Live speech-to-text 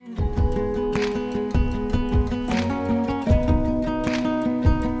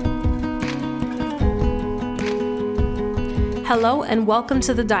Hello and welcome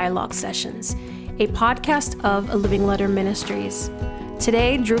to the Dialogue Sessions, a podcast of A Living Letter Ministries.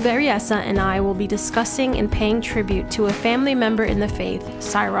 Today, Drew Berryessa and I will be discussing and paying tribute to a family member in the faith,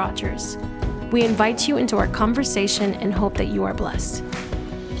 Sy Rogers. We invite you into our conversation and hope that you are blessed.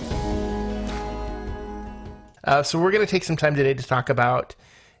 So we're going to take some time today to talk about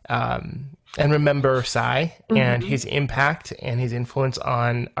and remember Sy and his impact and his influence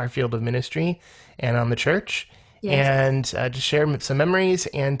on our field of ministry and on the church. Yes. And to share some memories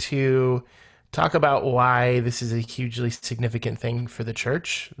and to talk about why this is a hugely significant thing for the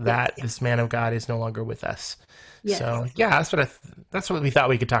church, that this man of God is no longer with us. Yes. So yeah, that's what we thought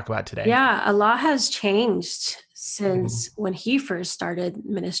we could talk about today. Yeah, a lot has changed since when he first started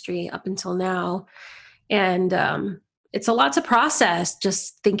ministry up until now. And it's a lot to process,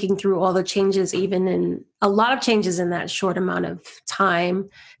 just thinking through all the changes, even in a lot of changes in that short amount of time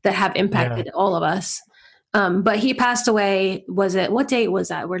that have impacted all of us. But he passed away, what date was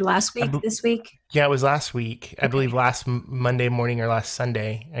that? Last week, this week? Yeah, it was last week. I believe last Monday morning or last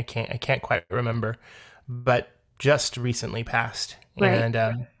Sunday. I can't quite remember, but just recently passed. Right.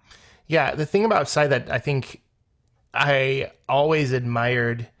 And the thing about Sy that I think I always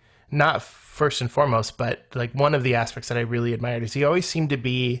admired, not first and foremost, but like one of the aspects that I really admired is he always seemed to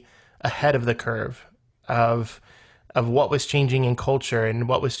be ahead of the curve of what was changing in culture and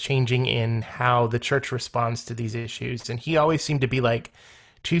what was changing in how the church responds to these issues. And he always seemed to be like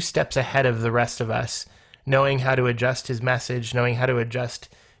 2 steps ahead of the rest of us, knowing how to adjust his message, knowing how to adjust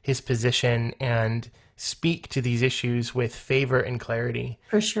his position and speak to these issues with favor and clarity.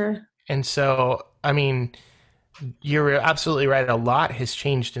 For sure. And so, I mean, you're absolutely right. A lot has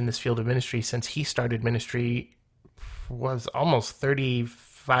changed in this field of ministry since he started ministry, was almost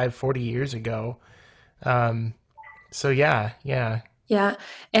 35, 40 years ago. So yeah. Yeah.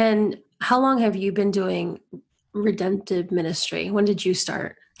 And how long have you been doing redemptive ministry? When did you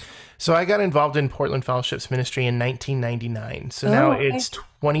start? So I got involved in Portland Fellowship's ministry in 1999. So now it's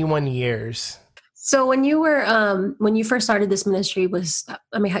 21 years. So when you were, when you first started this ministry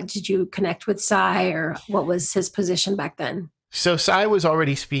how did you connect with Sy, or what was his position back then? So Sy was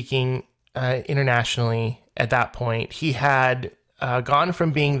already speaking internationally at that point. He had gone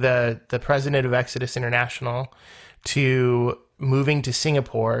from being the president of Exodus International to moving to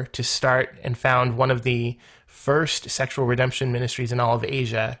Singapore to start and found one of the first sexual redemption ministries in all of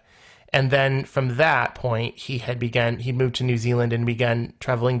Asia. And then from that point, he moved to New Zealand and began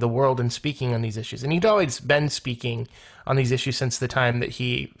traveling the world and speaking on these issues. And he'd always been speaking on these issues since the time that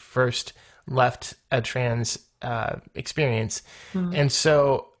he first left a trans experience. Mm-hmm. And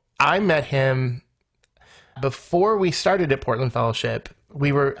so I met him before we started at Portland Fellowship.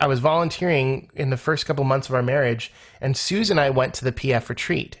 I was volunteering in the first couple months of our marriage, and Susan and I went to the PF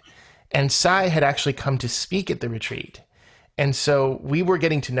retreat, and Sy had actually come to speak at the retreat. And so we were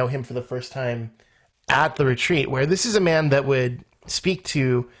getting to know him for the first time at the retreat, where this is a man that would speak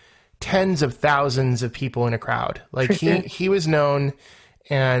to tens of thousands of people in a crowd. Like he was known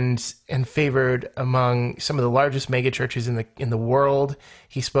and favored among some of the largest mega churches in the world.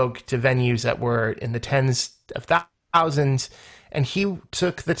 He spoke to venues that were in the tens of thousands, and he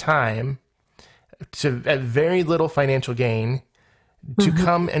took the time at very little financial gain to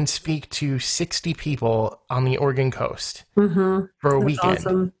come and speak to 60 people on the Oregon coast for a weekend.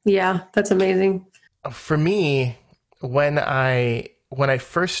 Awesome. Yeah, that's amazing. For me, when I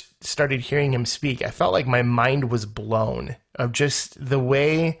first started hearing him speak, I felt like my mind was blown of just the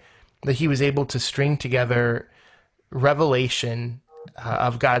way that he was able to string together revelation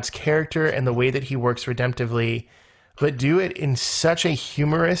of God's character and the way that he works redemptively, but do it in such a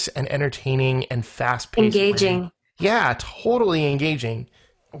humorous and entertaining and fast-paced engaging way. Yeah, totally engaging.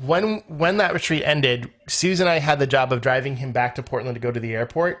 When that retreat ended, Susan and I had the job of driving him back to Portland to go to the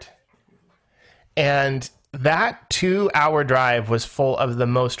airport. And that 2-hour drive was full of the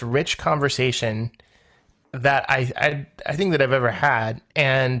most rich conversation that I think that I've ever had.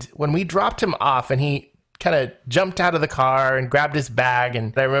 And when we dropped him off and he kind of jumped out of the car and grabbed his bag,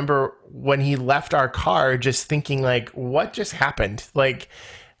 and I remember when he left our car just thinking like, what just happened? Like,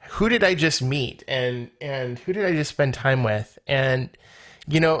 who did I just meet? And who did I just spend time with? And,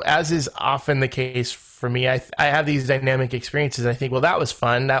 as is often the case for me, I have these dynamic experiences. I think, well, that was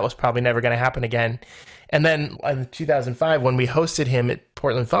fun. That was probably never going to happen again. And then in 2005, when we hosted him at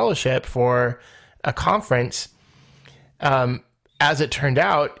Portland Fellowship for a conference, as it turned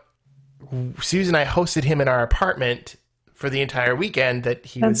out, Susan and I hosted him in our apartment for the entire weekend that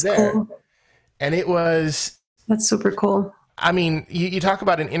he was there. Cool. And that's super cool. I mean, you talk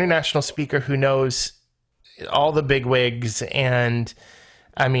about an international speaker who knows all the big wigs and,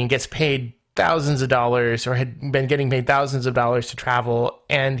 I mean, gets paid thousands of dollars or had been getting paid thousands of dollars to travel,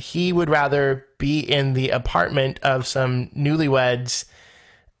 and he would rather be in the apartment of some newlyweds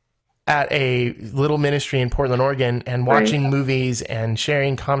at a little ministry in Portland, Oregon, and watching movies and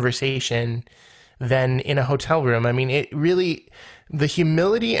sharing conversation than in a hotel room. I mean, it really, the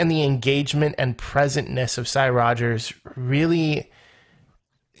humility and the engagement and presentness of Sy Rogers really,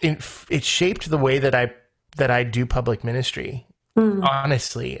 it shaped the way that I do public ministry.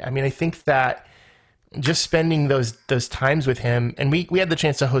 Honestly, I mean, I think that just spending those times with him, and we had the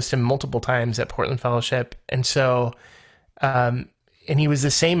chance to host him multiple times at Portland Fellowship, and so and he was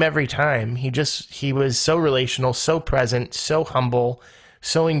the same every time. He was so relational, so present, so humble,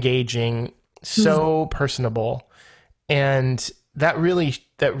 so engaging, so personable, and that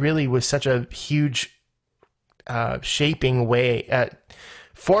really was such a huge shaping way,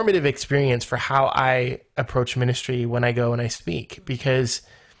 formative experience for how I approach ministry when I go and I speak, because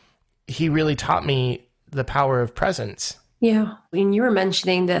he really taught me the power of presence. Yeah. When you were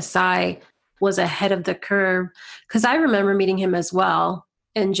mentioning that Sy was ahead of the curve, because I remember meeting him as well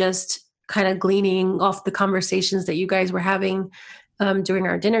and just kind of gleaning off the conversations that you guys were having during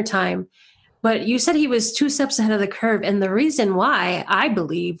our dinner time. But you said he was 2 steps ahead of the curve. And the reason why, I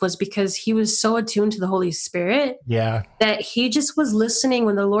believe, was because he was so attuned to the Holy Spirit. Yeah. That he just was listening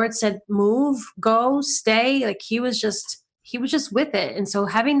when the Lord said, move, go, stay. Like he was just with it. And so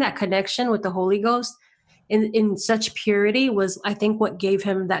having that connection with the Holy Ghost in such purity was, I think, what gave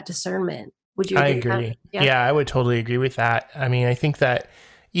him that discernment. Would you agree? I agree. Yeah, I would totally agree with that. I mean, I think that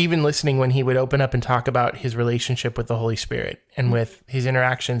even listening when he would open up and talk about his relationship with the Holy Spirit and with his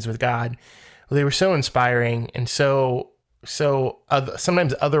interactions with God, they were so inspiring and so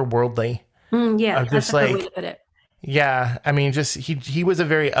sometimes otherworldly. Yeah, just that's a good way to put it. Yeah, I mean, just he was a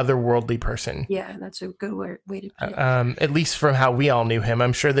very otherworldly person. Yeah, that's a good way to put it. At least from how we all knew him.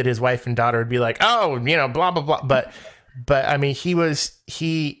 I'm sure that his wife and daughter would be like, "Oh, blah blah blah." But I mean, he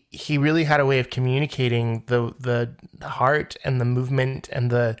really had a way of communicating the heart and the movement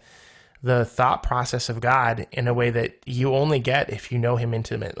and the thought process of God in a way that you only get if you know him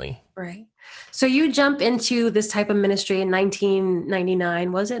intimately. Right. So you jump into this type of ministry in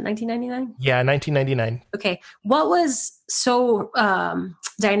 1999. Was it 1999? Yeah, 1999. Okay. What was so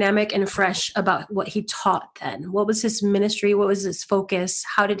dynamic and fresh about what he taught then? What was his ministry? What was his focus?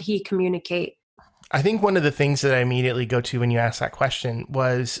 How did he communicate? I think one of the things that I immediately go to when you ask that question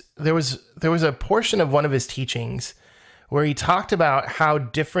was there was a portion of one of his teachings where he talked about how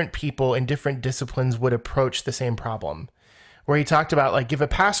different people in different disciplines would approach the same problem. Where he talked about, like, if a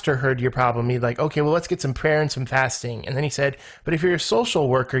pastor heard your problem, he'd like, okay, well, let's get some prayer and some fasting. And then he said, but if you're a social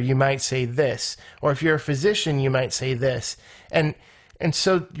worker, you might say this. Or if you're a physician, you might say this. And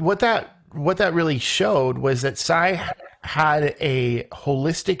so what that really showed was that Sy had a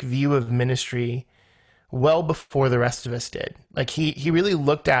holistic view of ministry well before the rest of us did. Like, he really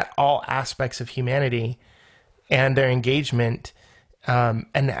looked at all aspects of humanity and their engagement,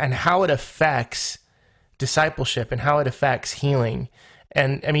 and how it affects discipleship and how it affects healing.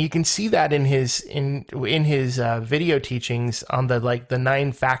 And I mean, you can see that in his video teachings on the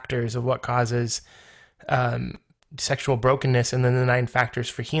 9 factors of what causes sexual brokenness, and then the 9 factors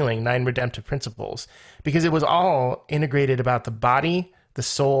for healing, 9 redemptive principles, because it was all integrated about the body, the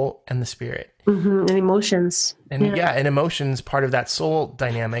soul, and the spirit. And emotions. And and emotions, part of that soul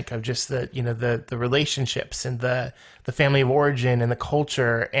dynamic of just the relationships and the family of origin and the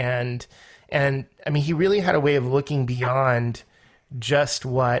culture. And I mean, he really had a way of looking beyond just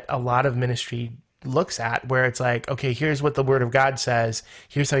what a lot of ministry looks at, where it's like, okay, here's what the Word of God says.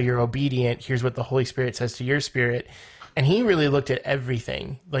 Here's how you're obedient. Here's what the Holy Spirit says to your spirit. And he really looked at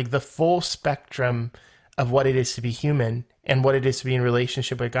everything, like the full spectrum of what it is to be human and what it is to be in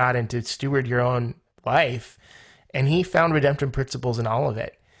relationship with God and to steward your own life. And he found redemptive principles in all of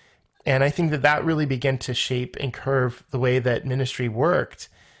it. And I think that really began to shape and curve the way that ministry worked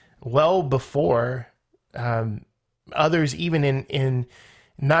well before others, even in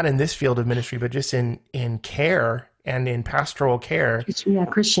not in this field of ministry, but just in care and in pastoral care. Yeah,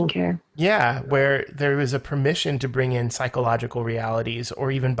 Christian care. Yeah, where there was a permission to bring in psychological realities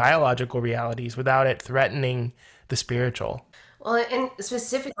or even biological realities without it threatening the spiritual. Well, and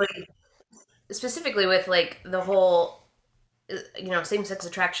specifically with like the whole, same-sex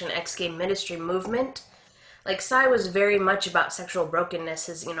attraction, ex-gay ministry movement. Like, Sy was very much about sexual brokenness.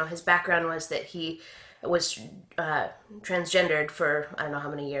 His background was that he was transgendered for I don't know how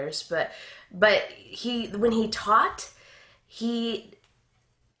many years, but when he taught,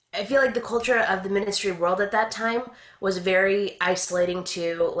 I feel like the culture of the ministry world at that time was very isolating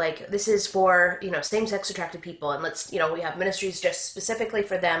to like this is for, same-sex attracted people, and let's, we have ministries just specifically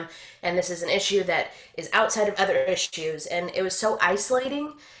for them, and this is an issue that is outside of other issues, and it was so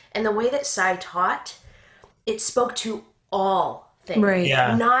isolating. And the way that Cy taught, it spoke to all things, Right.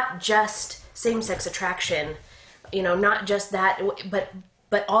 Yeah. not just same-sex attraction, not just that,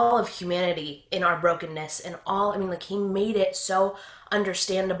 but all of humanity in our brokenness, and all, I mean, like, he made it so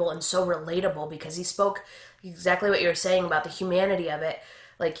understandable and so relatable because he spoke exactly what you were saying about the humanity of it.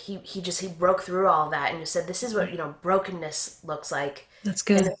 Like, he broke through all that and just said, this is what, brokenness looks like. That's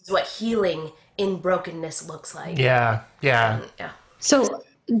And good. this is what healing in brokenness looks like. Yeah. Yeah. And, yeah. So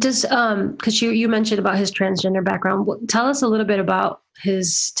does because you mentioned about his transgender background, tell us a little bit about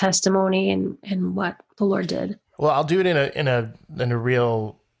his testimony and what the Lord did. Well, I'll do it in a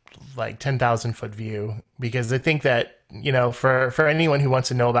real like 10,000 foot view, because I think that, for anyone who wants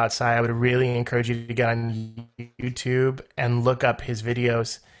to know about Cy, I would really encourage you to get on YouTube and look up his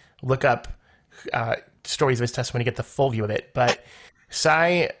videos, look up stories of his testimony, get the full view of it. But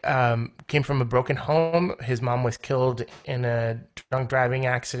Cy came from a broken home. His mom was killed in a drunk driving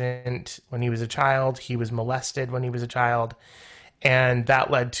accident when he was a child. He was molested when he was a child. And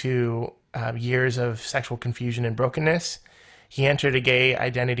that led to years of sexual confusion and brokenness. He entered a gay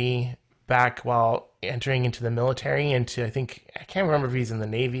identity back while entering into the military, I can't remember if he's in the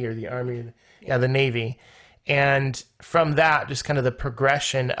Navy or the Army. Yeah, the Navy. And from that, just kind of the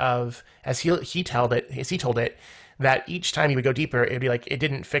progression of, as he told it, that each time he would go deeper, it'd be like, it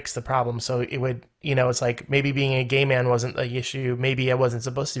didn't fix the problem. So it would, it's like maybe being a gay man wasn't the issue. Maybe I wasn't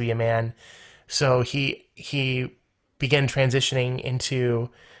supposed to be a man. So he began transitioning into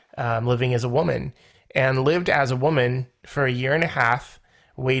living as a woman, and lived as a woman for a year and a half,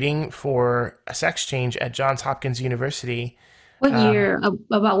 waiting for a sex change at Johns Hopkins University. What year?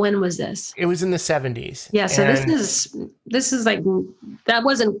 About when was this? It was in the 70s. Yeah. So And this is like, that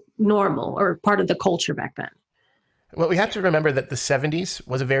wasn't normal or part of the culture back then. well, we have to remember that the 70s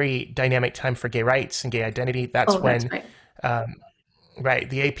was a very dynamic time for gay rights and gay identity. That's when, right. right,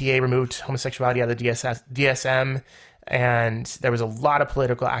 the APA removed homosexuality out of the DSM, and there was a lot of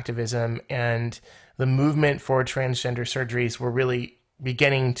political activism, and the movement for transgender surgeries were really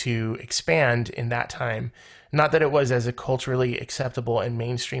beginning to expand in that time. Not that it was as a culturally acceptable and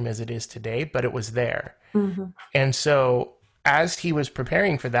mainstream as it is today, but it was there. Mm-hmm. And so as he was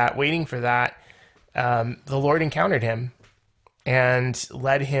preparing for that, waiting for that, the Lord encountered him and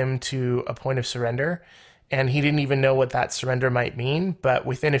led him to a point of surrender. And he didn't even know what that surrender might mean. But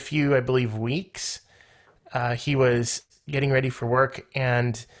within a few, I believe, weeks, he was getting ready for work.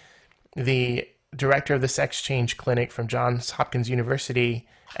 And the director of the sex change clinic from Johns Hopkins University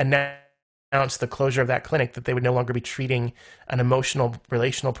announced the closure of that clinic, that they would no longer be treating an emotional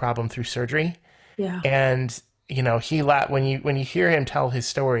relational problem through surgery. Yeah. And, when you hear him tell his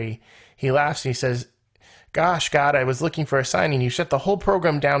story, he laughs and he says, gosh, God, I was looking for a sign and you shut the whole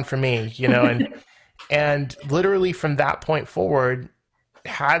program down for me, and literally from that point forward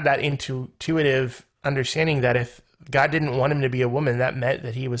had that intuitive understanding that if God didn't want him to be a woman, that meant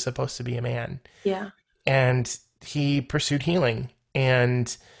that he was supposed to be a man. Yeah. And he pursued healing.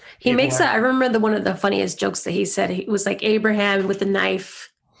 And he makes that. I remember one of the funniest jokes that he said. He was like Abraham with the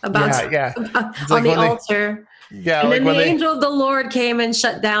knife on the altar. And then the angel of the Lord came and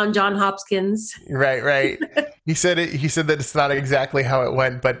shut down John Hopkins. Right. He said that it's not exactly how it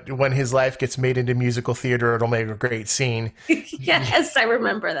went, but when his life gets made into musical theater, it'll make a great scene. Yes, I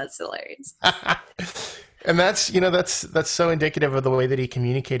remember. That's hilarious. And that's so indicative of the way that he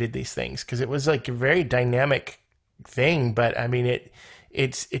communicated these things, because it was like a very dynamic thing. But I mean,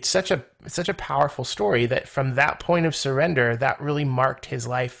 it's such a powerful story that from that point of surrender, that really marked his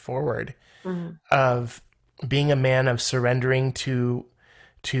life forward, of being a man of surrendering to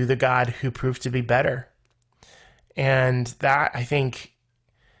the God who proved to be better. And that, I think,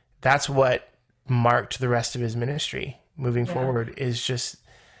 that's what marked the rest of his ministry moving forward, is just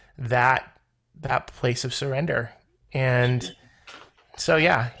that place of surrender. And so,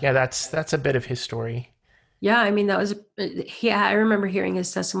 that's a bit of his story. Yeah. I mean, I remember hearing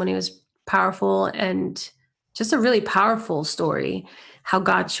his testimony. It was powerful, and just a really powerful story, how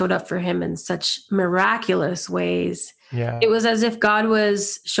God showed up for him in such miraculous ways. Yeah. It was as if God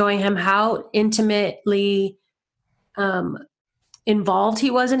was showing him how intimately involved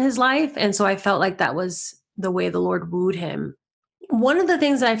he was in his life. And so I felt like that was the way the Lord wooed him. One of the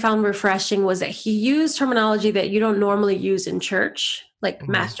things that I found refreshing was that he used terminology that you don't normally use in church, like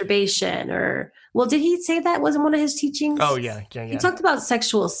masturbation did he say that wasn't one of his teachings? Oh, yeah. He talked about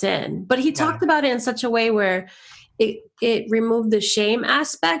sexual sin, but he talked about it in such a way where it removed the shame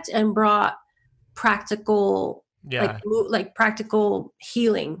aspect and brought practical, Yeah. like practical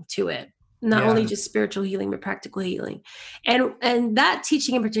healing to it. Not Yeah. only just spiritual healing, but practical healing. And that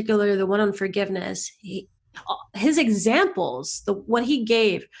teaching in particular, the one on forgiveness, his examples, what he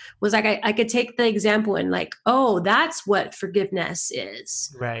gave was like, I could take the example and like, oh, that's what forgiveness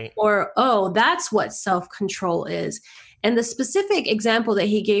is. Right. Or, oh, that's what self-control is. And the specific example that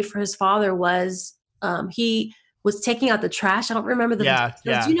he gave for his father was he was taking out the trash. I don't remember the details.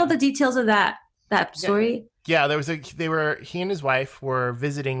 Yeah. Do you know the details of that story? Yeah, he and his wife were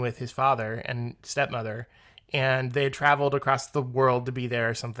visiting with his father and stepmother, and they had traveled across the world to be there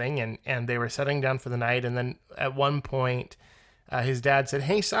or something, and they were settling down for the night. And then at one point, his dad said,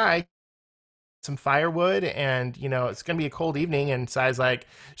 "Hey, Sai, some firewood, and it's gonna be a cold evening." And Sai's like,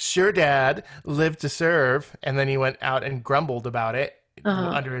 "Sure, Dad, live to serve." And then he went out and grumbled about it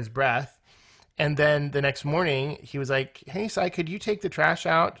under his breath. And then the next morning he was like, "Hey, Sai, could you take the trash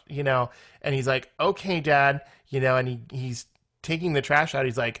out?" And he's like, "Okay, Dad." And he's taking the trash out.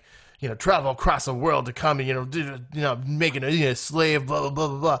 He's like, travel across the world to come and, making a slave, blah, blah, blah,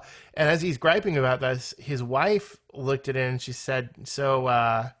 blah, blah. And as he's griping about this, his wife looked at him and she said, "So,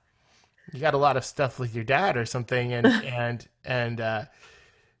 you got a lot of stuff with your dad or something." And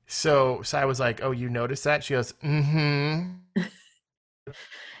so Sai was like, "Oh, you noticed that?" She goes, "Mm-hmm."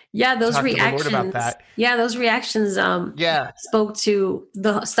 Yeah, those Talk to the Lord reactions. about that. Yeah, those reactions. Spoke to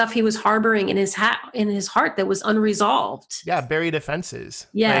the stuff he was harboring in his heart that was unresolved. Yeah, buried offenses.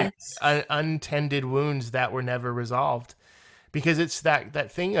 Yes, like, untended wounds that were never resolved, because it's that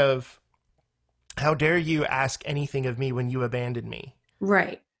thing of, how dare you ask anything of me when you abandoned me?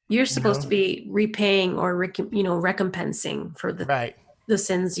 Right. You're supposed to be repaying or recompensing for the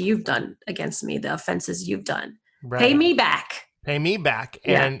sins you've done against me, the offenses you've done. Right. Pay me back. Pay me back.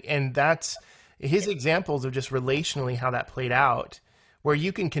 Yeah. And that's his examples of just relationally how that played out, where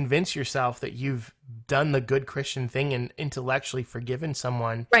you can convince yourself that you've done the good Christian thing and intellectually forgiven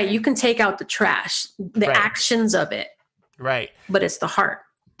someone. Right. You can take out the trash, the actions of it. Right. But it's the heart.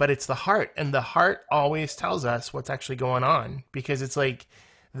 And the heart always tells us what's actually going on, because it's like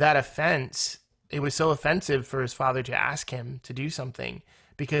that offense. It was so offensive for his father to ask him to do something,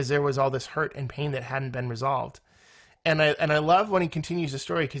 because there was all this hurt and pain that hadn't been resolved. And I love when he continues the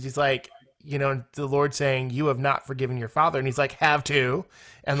story, because he's like, the Lord saying, "You have not forgiven your father." And he's like, "Have to."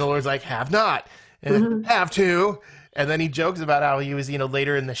 And the Lord's like, "Have not." And "Have to." And then he jokes about how he was,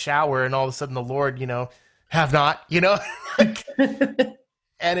 later in the shower, and all of a sudden the Lord, "Have not,"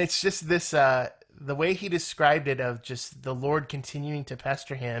 And it's just this, the way he described it, of just the Lord continuing to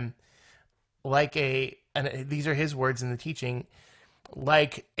pester him like and these are his words in the teaching,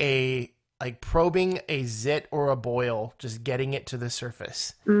 like probing a zit or a boil, just getting it to the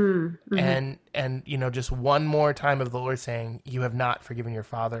surface. Mm-hmm. And just one more time of the Lord saying, "You have not forgiven your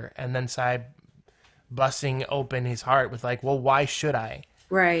father." And then Sai busting open his heart with like, "Well, why should I?"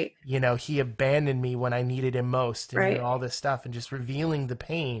 Right. He abandoned me when I needed him most, and all this stuff, and just revealing the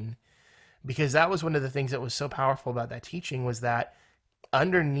pain. Because that was one of the things that was so powerful about that teaching, was that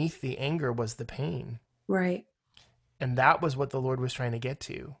underneath the anger was the pain. Right. And that was what the Lord was trying to get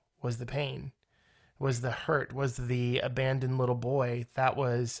to. Was the pain, was the hurt, was the abandoned little boy that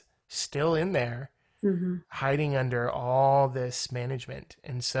was still in there, hiding under all this management.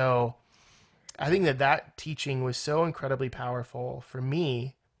 And so I think that teaching was so incredibly powerful for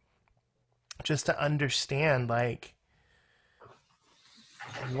me, just to understand like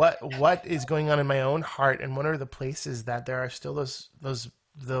what is going on in my own heart, and what are the places that there are still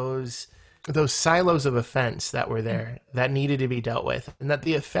those silos of offense that were there that needed to be dealt with, and that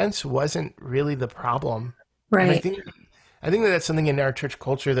the offense wasn't really the problem. Right. And I think that's something in our church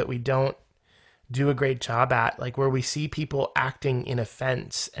culture that we don't do a great job at, like where we see people acting in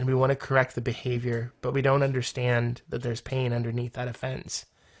offense and we want to correct the behavior, but we don't understand that there's pain underneath that offense.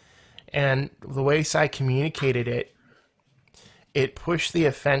 And the way Sai communicated it pushed the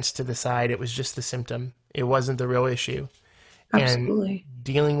offense to the side. It was just the symptom. It wasn't the real issue. Absolutely. And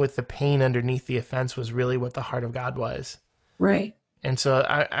dealing with the pain underneath the offense was really what the heart of God was. Right. And so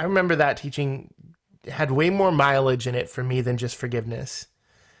I remember that teaching had way more mileage in it for me than just forgiveness.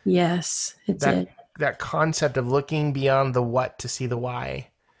 Yes, it did. That concept of looking beyond the what to see the why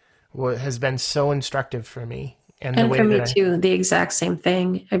has been so instructive for me. And for me too, the exact same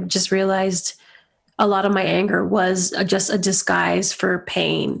thing. I've just realized a lot of my anger was just a disguise for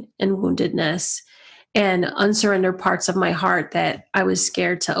pain and woundedness and unsurrendered parts of my heart that I was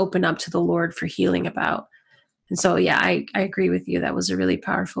scared to open up to the Lord for healing about. And so, yeah, I agree with you. That was a really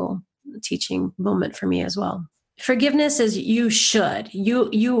powerful teaching moment for me as well. Forgiveness is you should.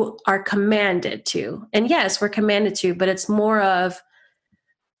 You are commanded to. And yes, we're commanded to, but it's more of,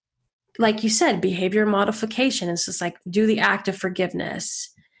 like you said, behavior modification. It's just like do the act of forgiveness.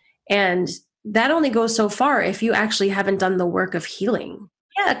 And that only goes so far if you actually haven't done the work of healing.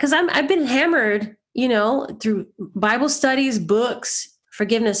 Yeah, because I've been hammered, through Bible studies, books,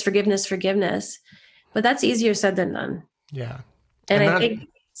 forgiveness, forgiveness, forgiveness. But that's easier said than done. Yeah. And I think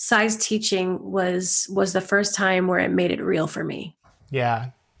Sai's teaching was the first time where it made it real for me. Yeah.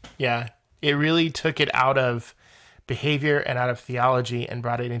 Yeah. It really took it out of behavior and out of theology and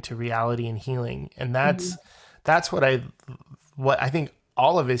brought it into reality and healing. And that's what I think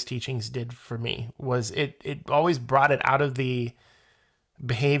all of his teachings did for me. Was it always brought it out of the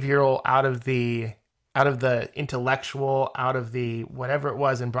behavioral, out of the intellectual, out of the whatever it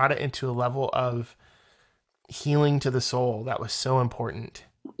was, and brought it into a level of healing to the soul that was so important.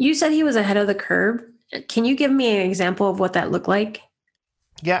 You said he was ahead of the curve. Can you give me an example of what that looked like?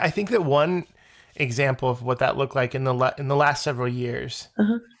 Yeah, I think that one example of what that looked like in the last several years,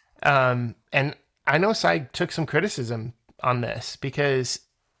 and I know Sai took some criticism on this, because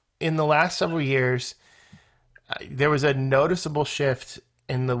in the last several years, there was a noticeable shift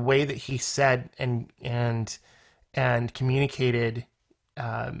in the way that he said and communicated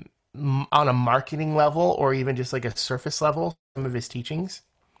on a marketing level, or even just like a surface level, some of his teachings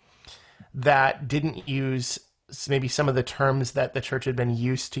that didn't use maybe some of the terms that the church had been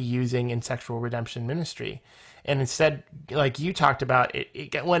used to using in sexual redemption ministry. And instead, like you talked about,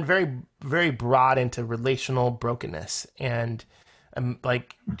 it went very, very broad into relational brokenness, and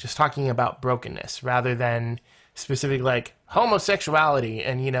like just talking about brokenness rather than specific like homosexuality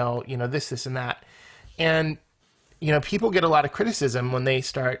and, this and that. And, people get a lot of criticism when they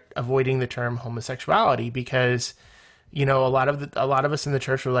start avoiding the term homosexuality, because, a lot of us in the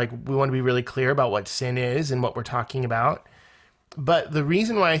church are like, we want to be really clear about what sin is and what we're talking about. But the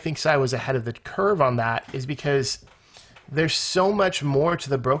reason why I think Sai was ahead of the curve on that is because there's so much more to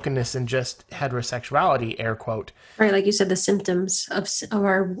the brokenness than just heterosexuality, air quote. Right, like you said, the symptoms of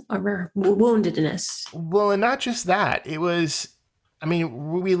our woundedness. Well, and not just that.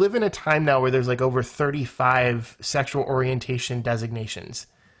 We live in a time now where there's like over 35 sexual orientation designations.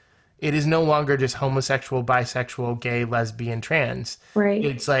 It is no longer just homosexual, bisexual, gay, lesbian, trans. Right.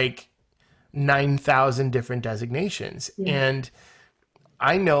 It's like 9,000 different designations. Yeah. And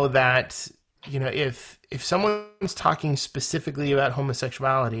I know that, if someone's talking specifically about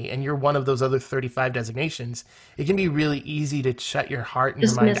homosexuality and you're one of those other 35 designations, it can be really easy to shut your heart and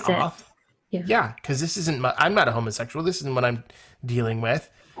your mind off. Yeah, because this isn't I'm not a homosexual. This isn't what I'm dealing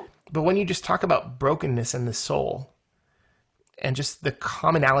with. But when you just talk about brokenness in the soul and just the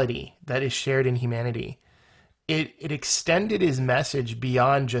commonality that is shared in humanity, it extended his message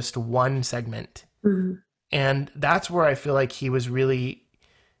beyond just one segment. Mm-hmm. And that's where I feel like he was really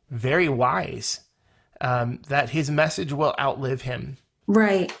very wise, that his message will outlive him.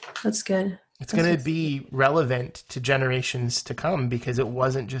 Right. That's good. It's going to be relevant to generations to come because it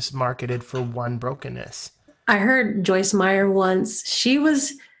wasn't just marketed for one brokenness. I heard Joyce Meyer once. She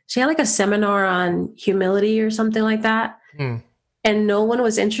had like a seminar on humility or something like that. And no one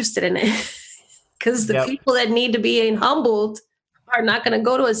was interested in it because the people that need to be humbled are not going to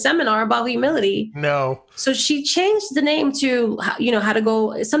go to a seminar about humility. No. So she changed the name to, how to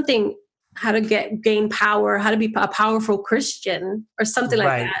go something, how to gain power, how to be a powerful Christian or something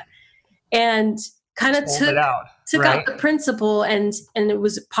like that. And kind of took out the principle, and it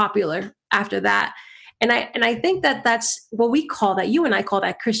was popular after that. And I think that's what we call that. You and I call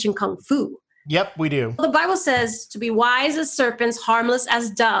that Christian Kung Fu. Yep, we do. The Bible says to be wise as serpents, harmless as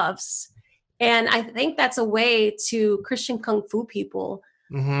doves. And I think that's a way to Christian Kung Fu people,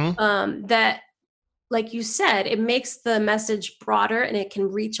 that, like you said, it makes the message broader and it can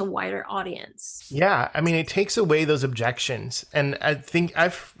reach a wider audience. Yeah. I mean, it takes away those objections. And I think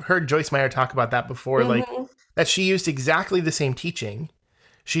I've heard Joyce Meyer talk about that before, like that she used exactly the same teaching.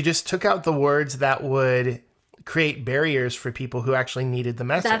 She just took out the words that would create barriers for people who actually needed the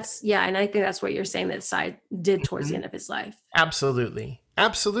message. And I think that's what you're saying that Sai did towards the end of his life. Absolutely.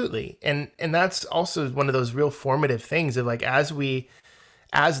 And that's also one of those real formative things of like, as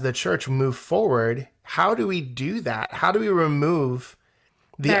the church move forward, how do we do that? How do we remove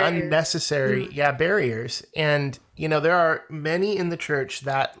the unnecessary barriers? And, there are many in the church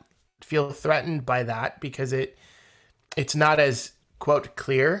that feel threatened by that because it's not as, quote,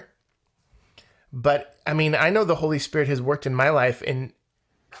 clear. But I mean, I know the Holy Spirit has worked in my life in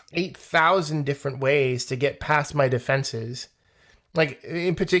 8,000 different ways to get past my defenses. Like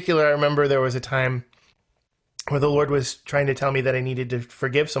in particular, I remember there was a time where the Lord was trying to tell me that I needed to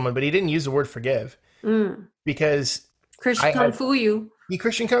forgive someone, but he didn't use the word forgive. because Christian I Kung had Fu you. he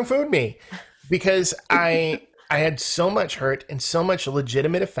Christian Kung Fu'd me because I had so much hurt and so much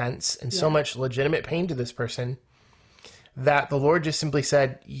legitimate offense and so Yeah. much legitimate pain to this person that the Lord just simply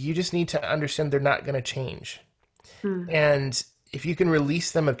said, you just need to understand they're not going to change. Hmm. And if you can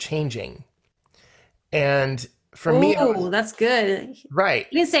release them of changing. And for me, Oh, that's good. right.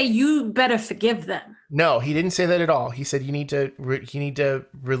 He didn't say you better forgive them. No, he didn't say that at all. He said you need to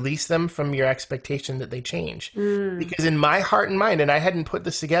release them from your expectation that they change. Mm. Because in my heart and mind, and I hadn't put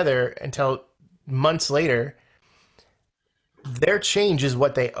this together until months later, their change is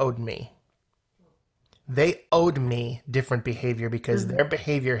what they owed me. They owed me different behavior because their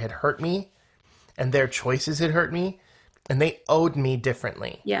behavior had hurt me and their choices had hurt me, and they owed me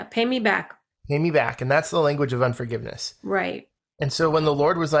differently. Yeah, pay me back. Pay me back. And that's the language of unforgiveness. Right. And so when the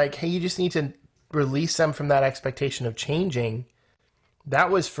Lord was like, hey, you just need to release them from that expectation of changing, that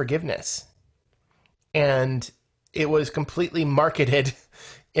was forgiveness. And it was completely marketed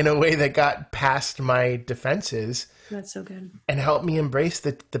in a way that got past my defenses That's so good. and helped me embrace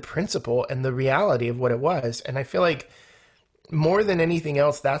the principle and the reality of what it was. And I feel like more than anything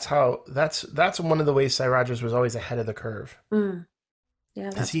else, that's one of the ways Sy Rogers was always ahead of the curve. Mm. Yeah,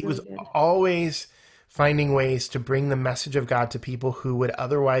 Because that's he really was good. always finding ways to bring the message of God to people who would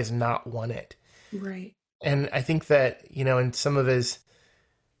otherwise not want it. Right. And I think that, in some of his,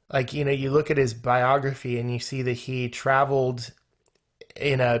 you look at his biography and you see that he traveled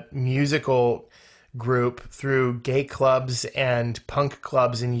in a musical group through gay clubs and punk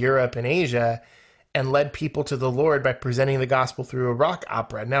clubs in Europe and Asia and led people to the Lord by presenting the gospel through a rock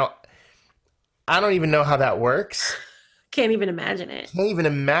opera. Now, I don't even know how that works. Can't even imagine it. Can't even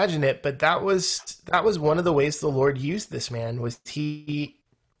imagine it, but that was one of the ways the Lord used this man. Was he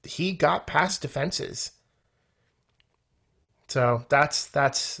got past defenses. So that's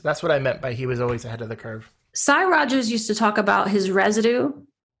what I meant by he was always ahead of the curve. Sy Rogers used to talk about his residue.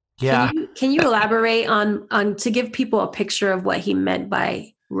 Yeah. Can you elaborate on to give people a picture of what he meant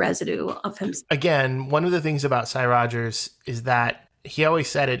by residue of himself? Again, one of the things about Sy Rogers is that he always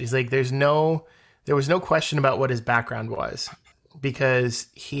said it. He's like, there was no question about what his background was, because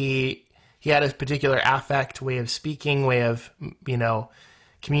he had a particular affect, way of speaking, way of,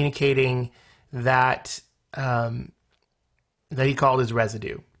 communicating that he called his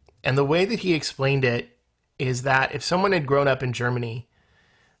residue. And the way that he explained it is that if someone had grown up in Germany,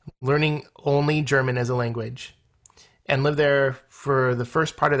 learning only German as a language, and lived there for the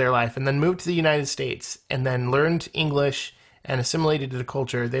first part of their life, and then moved to the United States, and then learned English and assimilated to the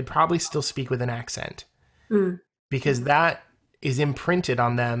culture, they'd probably still speak with an accent. Because that is imprinted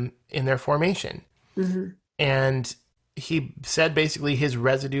on them in their formation. Mm-hmm. And he said basically his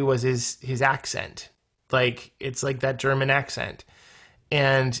residue was his accent. Like, it's like that German accent.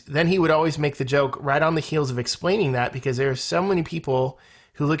 And then he would always make the joke right on the heels of explaining that, because there are so many people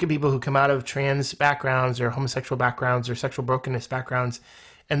who look at people who come out of trans backgrounds or homosexual backgrounds or sexual brokenness backgrounds,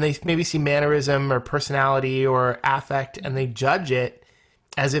 and they maybe see mannerism or personality or affect, and they judge it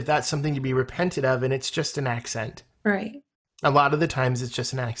as if that's something to be repented of, and it's just an accent. Right. A lot of the times it's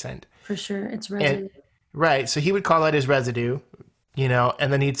just an accent. For sure. It's residue. Right. So he would call that his residue,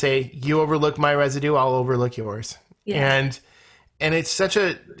 and then he'd say, you overlook my residue, I'll overlook yours. Yeah. And it's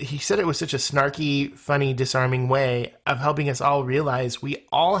he said it was such a snarky, funny, disarming way of helping us all realize we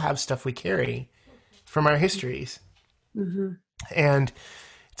all have stuff we carry from our histories. Mm-hmm. And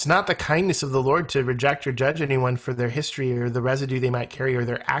it's not the kindness of the Lord to reject or judge anyone for their history or the residue they might carry or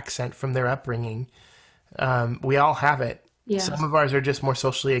their accent from their upbringing. We all have it. Yeah. Some of ours are just more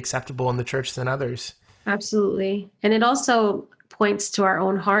socially acceptable in the church than others. Absolutely. And it also points to our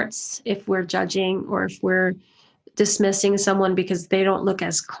own hearts if we're judging or if we're dismissing someone because they don't look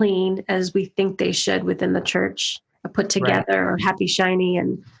as clean as we think they should within the church, put together or happy, shiny.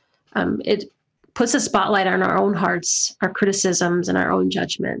 And it puts a spotlight on our own hearts, our criticisms, and our own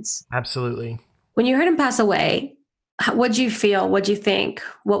judgments. Absolutely. When you heard him pass away, what'd you feel? What'd you think?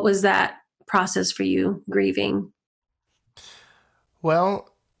 What was that process for you, grieving? Well,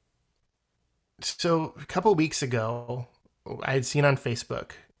 so a couple of weeks ago, I had seen on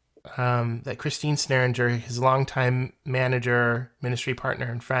Facebook that Christine Sneringer, his longtime manager, ministry partner,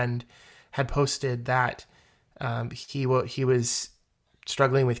 and friend, had posted that he was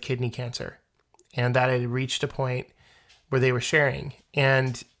struggling with kidney cancer, and that it had reached a point where they were sharing.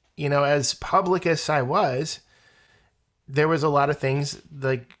 And, as public as I was, there was a lot of things,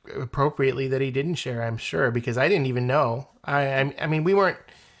 like, appropriately, that he didn't share, I'm sure, because I didn't even know. I mean,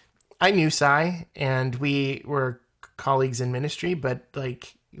 I knew Sy, and we were colleagues in ministry, but,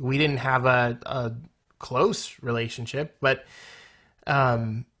 like, we didn't have a close relationship. But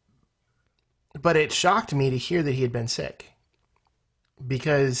but it shocked me to hear that he had been sick,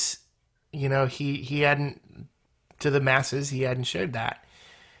 because, he hadn't, to the masses, he hadn't shared that.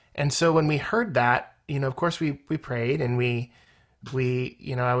 And so when we heard that, of course we prayed, and we,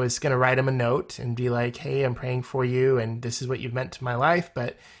 I was going to write him a note and be like, hey, I'm praying for you, and this is what you've meant to my life.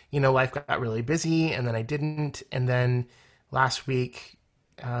 But, life got really busy, and then I didn't. And then last week,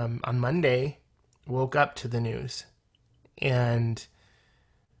 on Monday, woke up to the news, and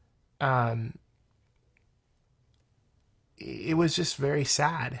it was just very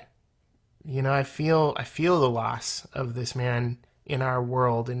sad. I feel the loss of this man in our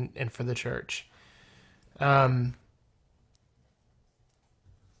world, and for the church. So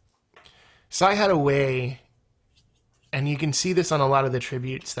I had a way, and you can see this on a lot of the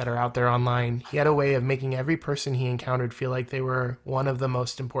tributes that are out there online. He had a way of making every person he encountered feel like they were one of the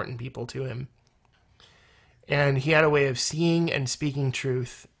most important people to him. And he had a way of seeing and speaking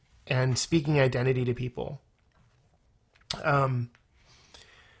truth and speaking identity to people.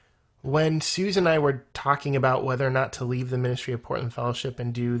 When Susan and I were talking about whether or not to leave the ministry of Portland Fellowship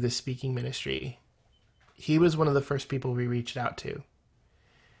and do the speaking ministry, he was one of the first people we reached out to.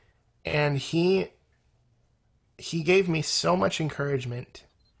 And he gave me so much encouragement.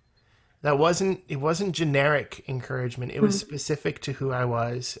 It wasn't generic encouragement. It was specific to who I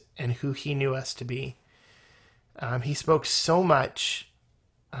was and who he knew us to be. He spoke so much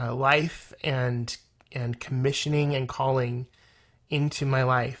life and commissioning and calling into my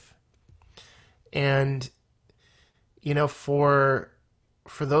life. And, for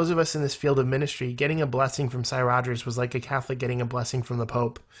those of us in this field of ministry, getting a blessing from Cy Rogers was like a Catholic getting a blessing from the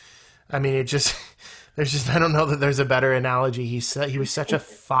Pope. I mean, I don't know that there's a better analogy. He was such a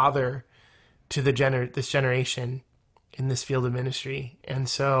father to this generation in this field of ministry. And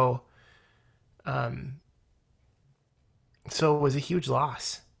so it was a huge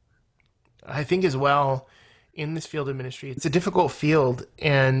loss. I think as well, in this field of ministry, it's a difficult field,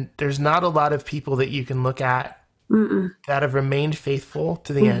 and there's not a lot of people that you can look at that have remained faithful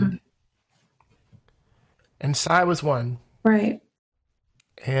to the end. And Cy was one. Right.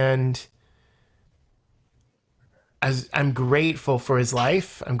 And as I'm grateful for his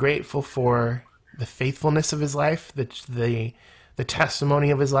life, I'm grateful for the faithfulness of his life, the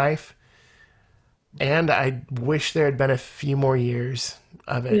testimony of his life. And I wish there had been a few more years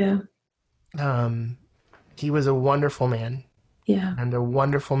of it. Yeah. He was a wonderful man. Yeah. And a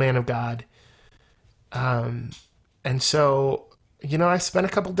wonderful man of God. And so, I spent a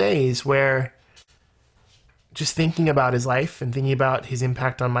couple days where just thinking about his life and thinking about his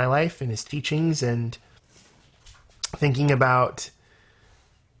impact on my life and his teachings, and thinking about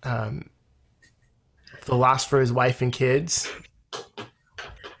the loss for his wife and kids.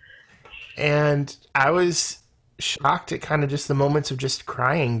 And I was shocked at kind of just the moments of just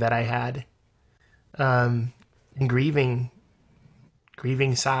crying that I had, and grieving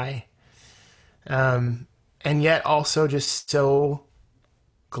Cy. And yet also just so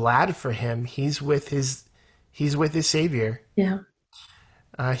glad for him. He's with his Savior. Yeah.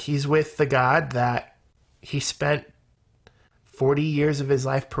 He's with the God that he spent 40 years of his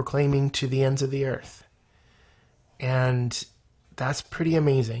life proclaiming to the ends of the earth. And that's pretty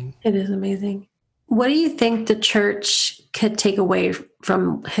amazing. It is amazing. What do you think the church could take away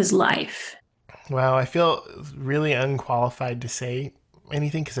from his life? Well, I feel really unqualified to say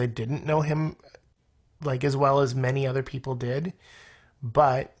anything because I didn't know him like as well as many other people did.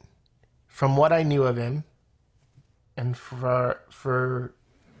 But from what I knew of him, and for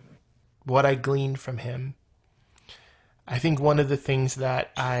what I gleaned from him, I think one of the things that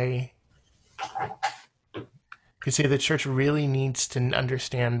I could say the church really needs to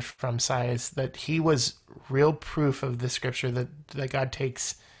understand from Cy is that he was real proof of the scripture that God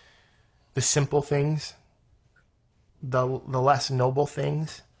takes the simple things, the less noble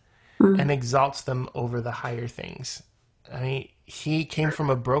things, and exalts them over the higher things. I mean, he came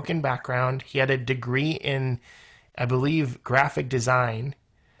from a broken background. He had a degree in, I believe, graphic design,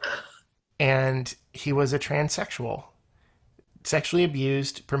 and he was a transsexual, sexually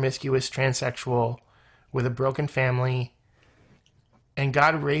abused, promiscuous transsexual with a broken family. And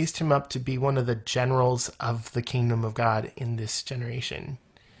God raised him up to be one of the generals of the kingdom of God in this generation,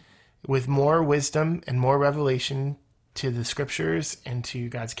 with more wisdom and more revelation to the scriptures and to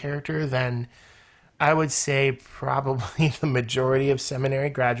God's character than I would say probably the majority of seminary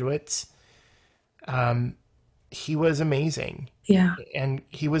graduates. He was amazing. Yeah. And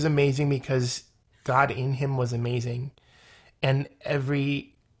he was amazing because God in him was amazing. And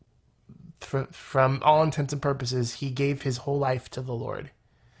from all intents and purposes, he gave his whole life to the Lord,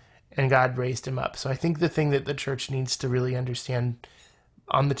 and God raised him up. So I think the thing that the church needs to really understand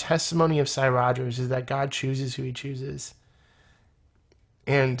on the testimony of Sy Rogers is that God chooses who he chooses.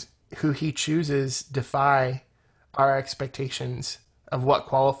 And who he chooses defy our expectations of what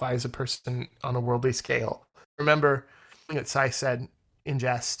qualifies a person on a worldly scale. Remember that Sy said in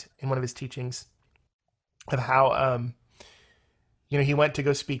jest in one of his teachings of how, he went to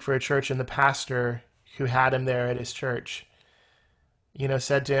go speak for a church, and the pastor who had him there at his church,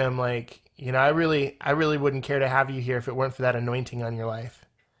 said to him, like, I really wouldn't care to have you here if it weren't for that anointing on your life.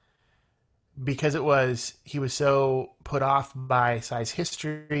 Because he was so put off by Sy's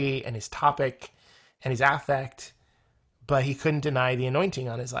history and his topic and his affect, but he couldn't deny the anointing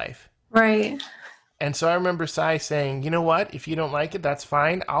on his life. Right. And so I remember Sy saying, you know what, if you don't like it, that's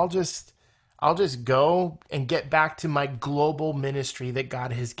fine. I'll just go and get back to my global ministry that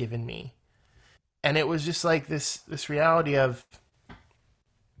God has given me. And it was just like this reality of,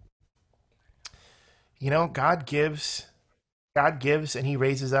 God gives and he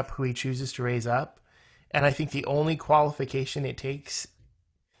raises up who he chooses to raise up. And I think the only qualification it takes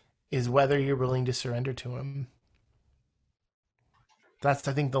is whether you're willing to surrender to him. That's,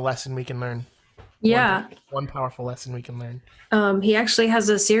 I think, the lesson we can learn. Yeah. One powerful lesson we can learn. He actually has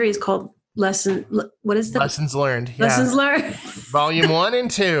a series called Lessons Learned. Yeah. Lessons Learned. Volume 1 and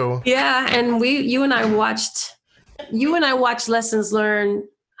 2. Yeah. And you and I watched Lessons Learned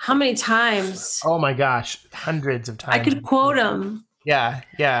how many times? Oh my gosh. Hundreds of times. I could quote them. Yeah.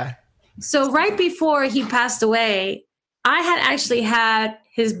 Yeah. So right before he passed away, I had actually had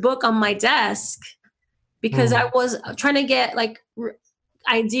his book on my desk because I was trying to get like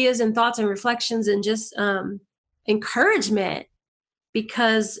ideas and thoughts and reflections and just encouragement,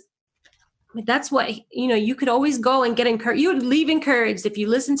 because that's what, you could always go and get encouraged. You would leave encouraged if you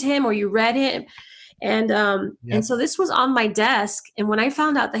listened to him or you read him. And and so this was on my desk. And when I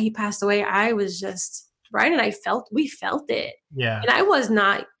found out that he passed away, I was just right. And we felt it. Yeah. And I was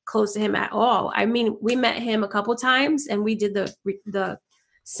not close to him at all. I mean, we met him a couple times and we did the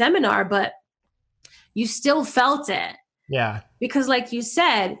seminar, but you still felt it. Yeah. Because like you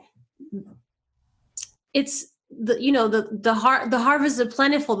said, it's the harvest is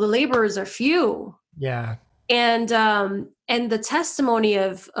plentiful, the laborers are few. Yeah. And the testimony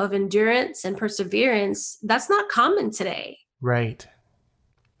of endurance and perseverance, that's not common today. Right.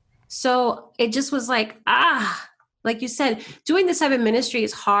 So it just was like, like you said, doing this type of ministry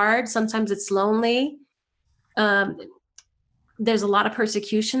is hard. Sometimes it's lonely. There's a lot of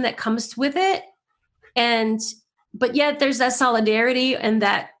persecution that comes with it. But yet there's that solidarity and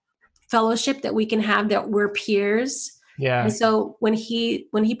that fellowship that we can have, that we're peers. Yeah. And so when he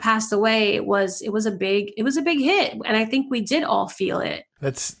passed away, it was a big hit. And I think we did all feel it.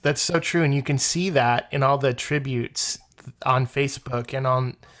 That's so true. And you can see that in all the tributes on Facebook and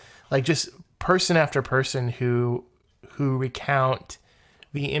on like just person after person who recount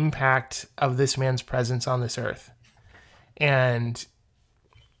the impact of this man's presence on this earth and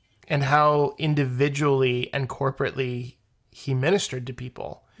how individually and corporately he ministered to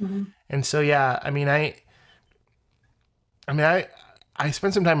people. Mm-hmm. And so, yeah, I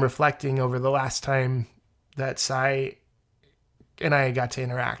spent some time reflecting over the last time that Sy and I got to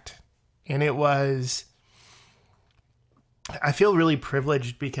interact. And I feel really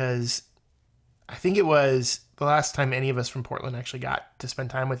privileged because I think it was the last time any of us from Portland actually got to spend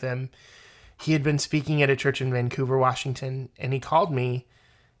time with him. He had been speaking at a church in Vancouver, Washington, and he called me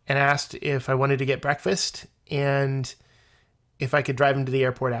and asked if I wanted to get breakfast and if I could drive him to the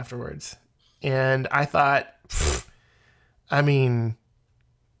airport afterwards. And I thought, one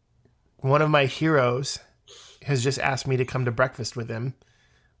of my heroes has just asked me to come to breakfast with him.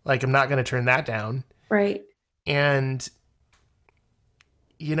 Like, I'm not going to turn that down. Right. And,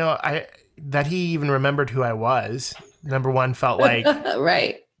 that he even remembered who I was, number one, felt like,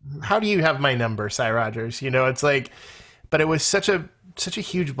 right. How do you have my number, Sy Rogers? It's like, but it was such a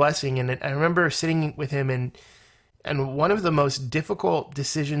huge blessing. And I remember sitting with him and one of the most difficult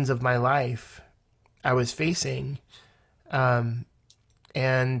decisions of my life I was facing, and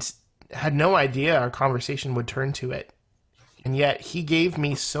had no idea our conversation would turn to it. And yet he gave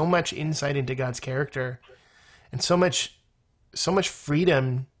me so much insight into God's character and so much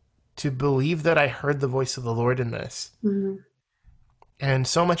freedom to believe that I heard the voice of the Lord in this. Mm-hmm. And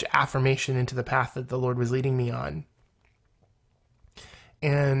so much affirmation into the path that the Lord was leading me on.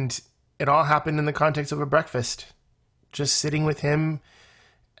 And it all happened in the context of a breakfast, just sitting with him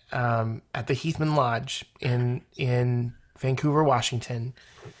at the Heathman Lodge in Vancouver, Washington.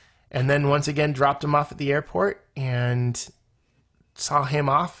 And then once again, dropped him off at the airport and saw him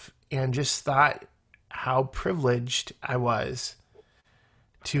off and just thought how privileged I was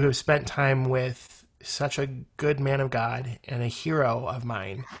to have spent time with such a good man of God and a hero of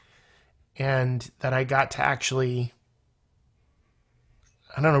mine, and that I got to actually,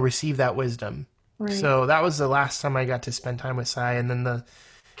 I don't know, receive that wisdom. Right. So that was the last time I got to spend time with Sai, and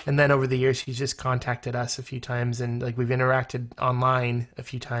then over the years he's just contacted us a few times, and like we've interacted online a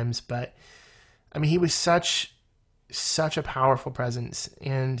few times. But I mean, he was such a powerful presence.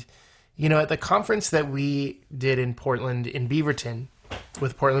 And you know, at the conference that we did in Portland, in Beaverton,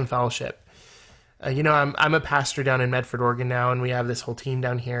 with Portland Fellowship, you know, I'm a pastor down in Medford, Oregon now, and we have this whole team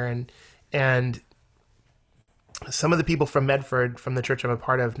down here, and some of the people from Medford, from the church I'm a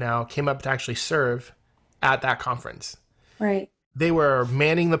part of now, came up to actually serve at that conference. Right. They were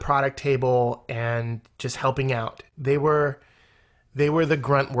manning the product table and just helping out. They were the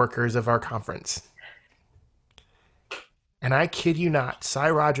grunt workers of our conference. And I kid you not, Sai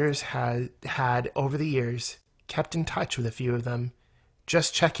Rogers had over the years kept in touch with a few of them,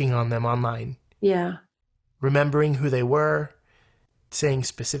 just checking on them online. Yeah. Remembering who they were, saying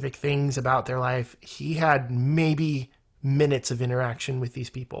specific things about their life. He had maybe minutes of interaction with these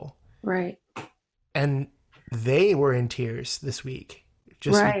people. Right. And they were in tears this week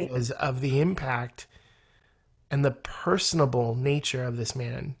just because of the impact and the personable nature of this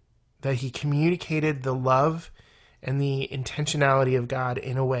man, that he communicated the love and the intentionality of God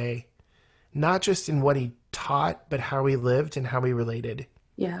in a way, not just in what he taught, but how he lived and how he related.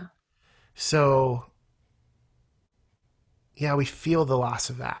 Yeah. So, yeah, we feel the loss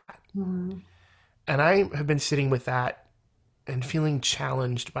of that. Mm-hmm. And I have been sitting with that and feeling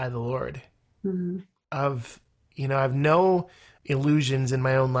challenged by the Lord. Mm-hmm. Of, you know, I have no illusions in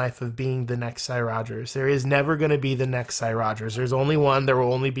my own life of being the next Sai Rogers. There is never going to be the next Sai Rogers. There's only one. There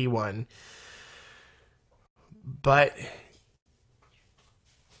will only be one. But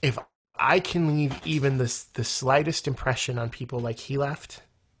if I can leave even the slightest impression on people like he left,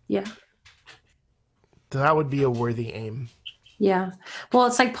 yeah, that would be a worthy aim. Yeah. Well,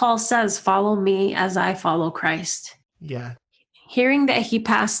 it's like Paul says, follow me as I follow Christ. Yeah. Hearing that he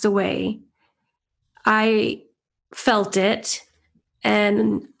passed away, I felt it,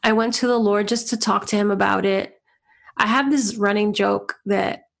 and I went to the Lord just to talk to him about it. I have this running joke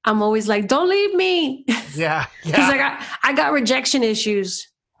that I'm always like, don't leave me. Yeah. Because I got rejection issues.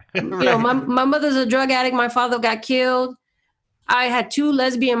 Right. You know, my mother's a drug addict. My father got killed. I had 2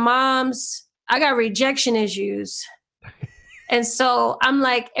 lesbian moms. I got rejection issues. And so I'm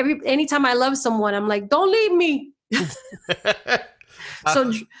like, anytime I love someone, I'm like, don't leave me.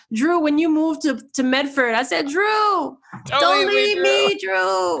 So Drew, when you moved to Medford, I said, Drew, don't leave me,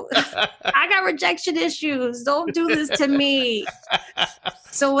 Drew. I got rejection issues. Don't do this to me.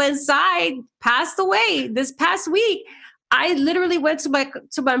 So when Sai passed away this past week, I literally went to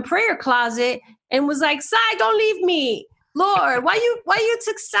my prayer closet and was like, Sai, don't leave me. Lord, why you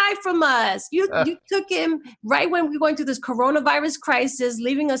took Sai from us? You took him right when we were going through this coronavirus crisis,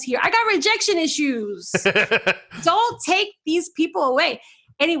 leaving us here. I got rejection issues. Don't take these people away.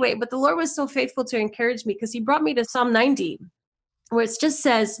 Anyway, but the Lord was so faithful to encourage me, because he brought me to Psalm 90, where it just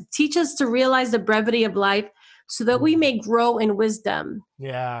says, teach us to realize the brevity of life so that we may grow in wisdom.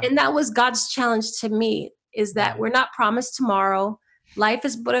 Yeah. And that was God's challenge to me, is that we're not promised tomorrow. Life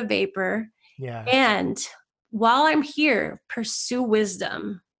is but a vapor. Yeah. And while I'm here, pursue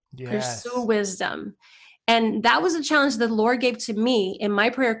wisdom. Yes. Pursue wisdom. And that was a challenge that the Lord gave to me in my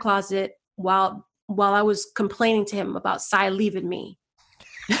prayer closet while I was complaining to him about Sai leaving me.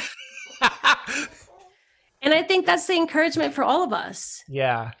 And I think that's the encouragement for all of us.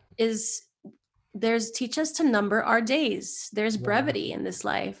 Yeah. Is teach us to number our days. There's brevity in this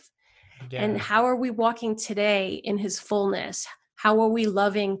life. Yeah. And how are we walking today in his fullness? How are we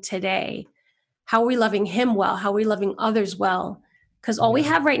loving today? How are we loving him well? How are we loving others well? Because all we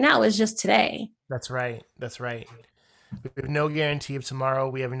have right now is just today. That's right. That's right. We have no guarantee of tomorrow.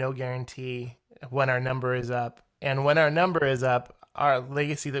 We have no guarantee when our number is up. And when our number is up, our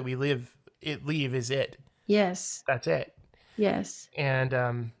legacy that we leave is it. Yes. That's it. Yes.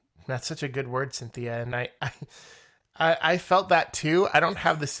 And that's such a good word, Cynthia. And I felt that too. I don't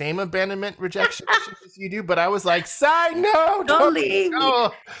have the same abandonment rejection issues as you do, but I was like, Sai, no, don't leave me.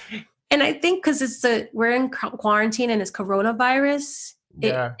 And I think because we're in quarantine and it's coronavirus,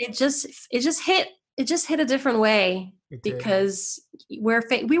 it just hit a different way, because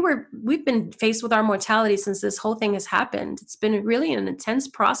we've been faced with our mortality since this whole thing has happened. It's been really an intense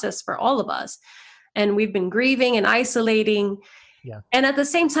process for all of us, and we've been grieving and isolating. Yeah. And at the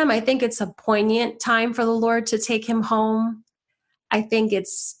same time, I think it's a poignant time for the Lord to take him home. I think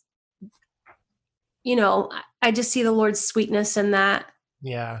it's, I just see the Lord's sweetness in that.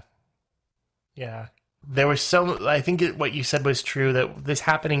 Yeah. Yeah. There was I think what you said was true, that this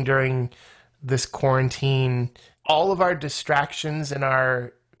happening during this quarantine, all of our distractions and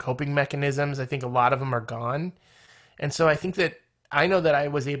our coping mechanisms, I think a lot of them are gone. And so I know that I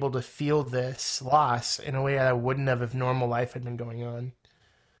was able to feel this loss in a way I wouldn't have if normal life had been going on.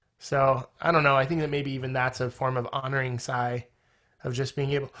 So I don't know. I think that maybe even that's a form of honoring Cy, of just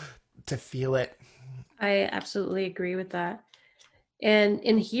being able to feel it. I absolutely agree with that. And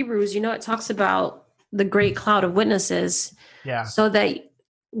in Hebrews, it talks about the great cloud of witnesses. Yeah. So that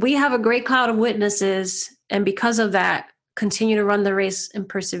we have a great cloud of witnesses, and because of that, continue to run the race and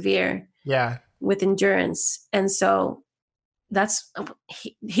persevere. Yeah. With endurance. And so that's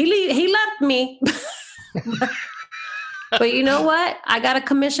he left me. But you know what? I got a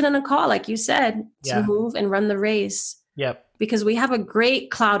commission and a call, like you said, to move and run the race. Yep. Because we have a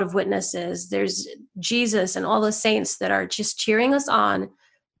great cloud of witnesses. There's Jesus and all the saints that are just cheering us on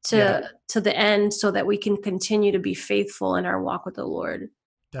to the end, so that we can continue to be faithful in our walk with the Lord.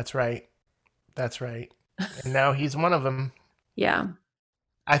 That's right. And now he's one of them. Yeah.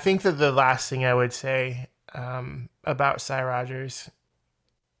 I think that the last thing I would say about Cy Rogers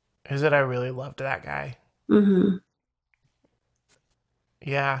is that I really loved that guy. Mm-hmm.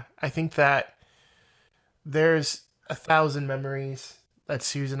 Yeah, I think that there's 1,000 memories that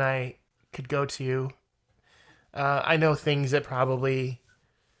Suze and I could go to. I know things that probably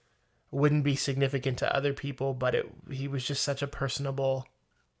wouldn't be significant to other people, but he was just such a personable,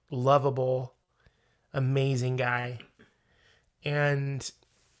 lovable, amazing guy. And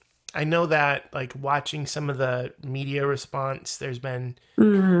I know that, like, watching some of the media response, there's been,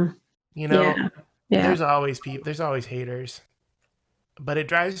 there's always people, there's always haters. But it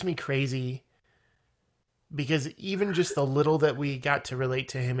drives me crazy because even just the little that we got to relate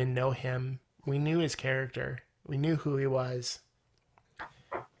to him and know him, we knew his character. We knew who he was.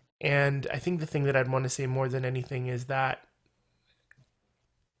 And I think the thing that I'd want to say more than anything is that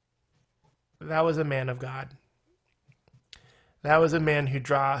was a man of God. That was a man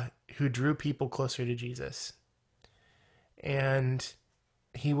who drew people closer to Jesus. And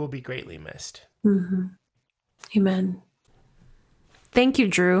he will be greatly missed. Mm-hmm. Amen. Thank you,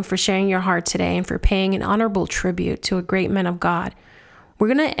 Drew, for sharing your heart today and for paying an honorable tribute to a great man of God. We're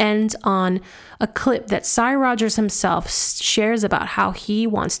going to end on a clip that Cy Rogers himself shares about how he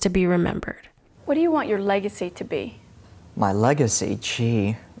wants to be remembered. What do you want your legacy to be? My legacy?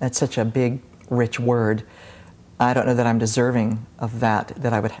 Gee, that's such a big, rich word. I don't know that I'm deserving of that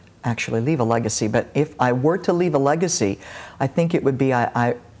I would actually leave a legacy. But if I were to leave a legacy, I think it would be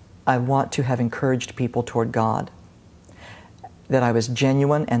I want to have encouraged people toward God. That I was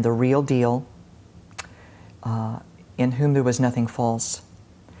genuine and the real deal, in whom there was nothing false.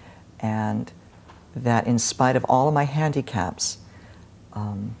 And that in spite of all of my handicaps,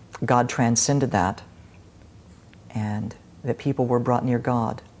 God transcended that, and that people were brought near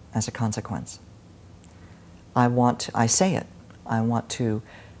God as a consequence. I say it, I want to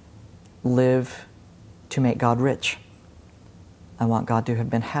live to make God rich. I want God to have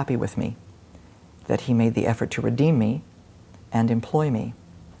been happy with me, that He made the effort to redeem me and employ me.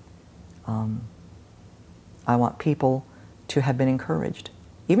 I want people to have been encouraged,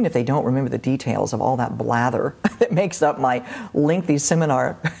 even if they don't remember the details of all that blather that makes up my lengthy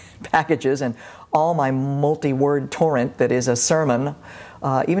seminar packages and all my multi-word torrent that is a sermon.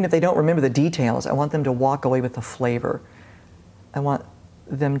 Even if they don't remember the details, I want them to walk away with the flavor. I want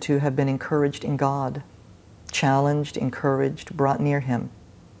them to have been encouraged in God, challenged, encouraged, brought near Him.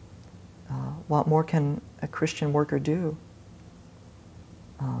 What more can a Christian worker do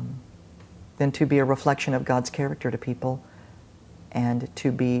than to be a reflection of God's character to people, and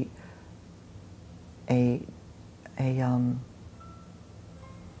to be a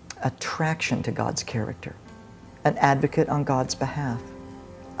attraction to God's character, an advocate on God's behalf.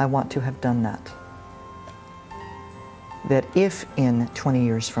 I want to have done that. That if in 20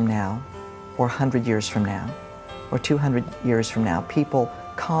 years from now, or 100 years from now, or 200 years from now, people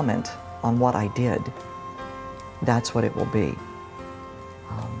comment on what I did, that's what it will be.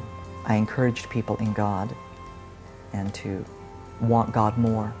 I encouraged people in God, and to want God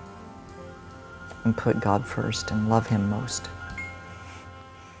more, and put God first, and love Him most.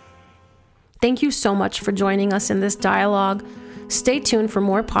 Thank you so much for joining us in this dialogue. Stay tuned for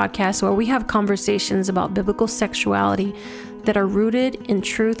more podcasts where we have conversations about biblical sexuality that are rooted in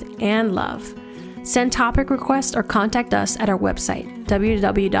truth and love. Send topic requests or contact us at our website,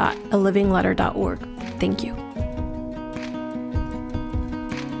 www.alivingletter.org. Thank you.